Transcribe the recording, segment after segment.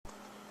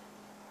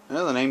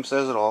Yeah, the name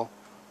says it all.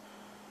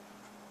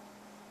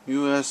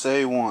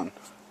 USA-1, one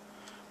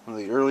of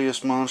the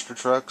earliest monster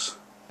trucks,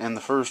 and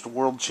the first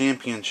World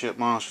Championship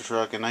monster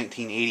truck in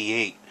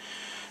 1988.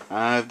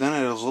 I've done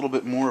it as a little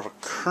bit more of a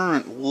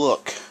current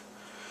look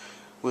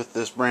with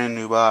this brand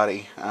new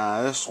body.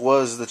 This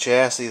was the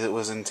chassis that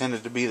was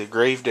intended to be the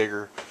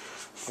gravedigger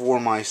for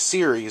my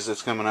series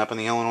that's coming up in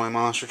the Illinois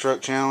Monster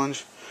Truck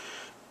Challenge.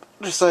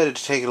 I decided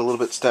to take it a little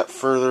bit step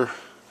further.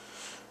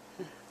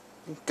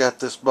 Got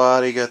this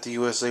body, got the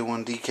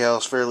USA-1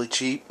 decals fairly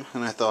cheap,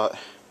 and I thought,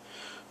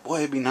 boy,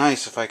 it'd be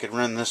nice if I could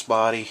run this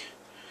body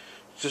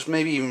just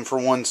maybe even for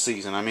one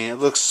season. I mean, it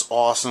looks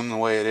awesome the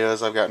way it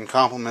is. I've gotten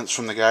compliments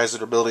from the guys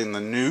that are building the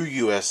new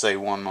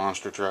USA-1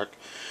 monster truck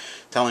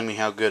telling me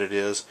how good it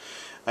is.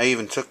 I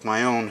even took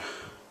my own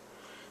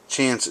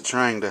chance at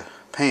trying to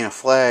paint a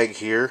flag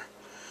here.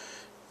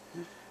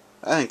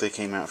 I think they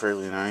came out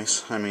fairly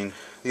nice. I mean,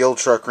 the old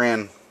truck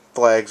ran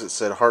flags that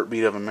said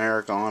Heartbeat of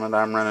America on it.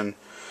 I'm running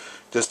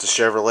just a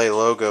Chevrolet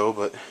logo,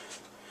 but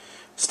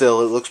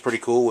still, it looks pretty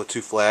cool with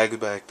two flags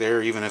back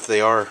there, even if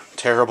they are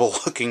terrible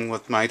looking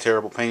with my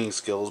terrible painting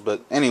skills.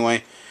 But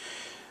anyway,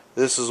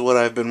 this is what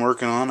I've been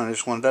working on. I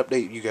just wanted to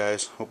update you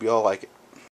guys. Hope you all like it.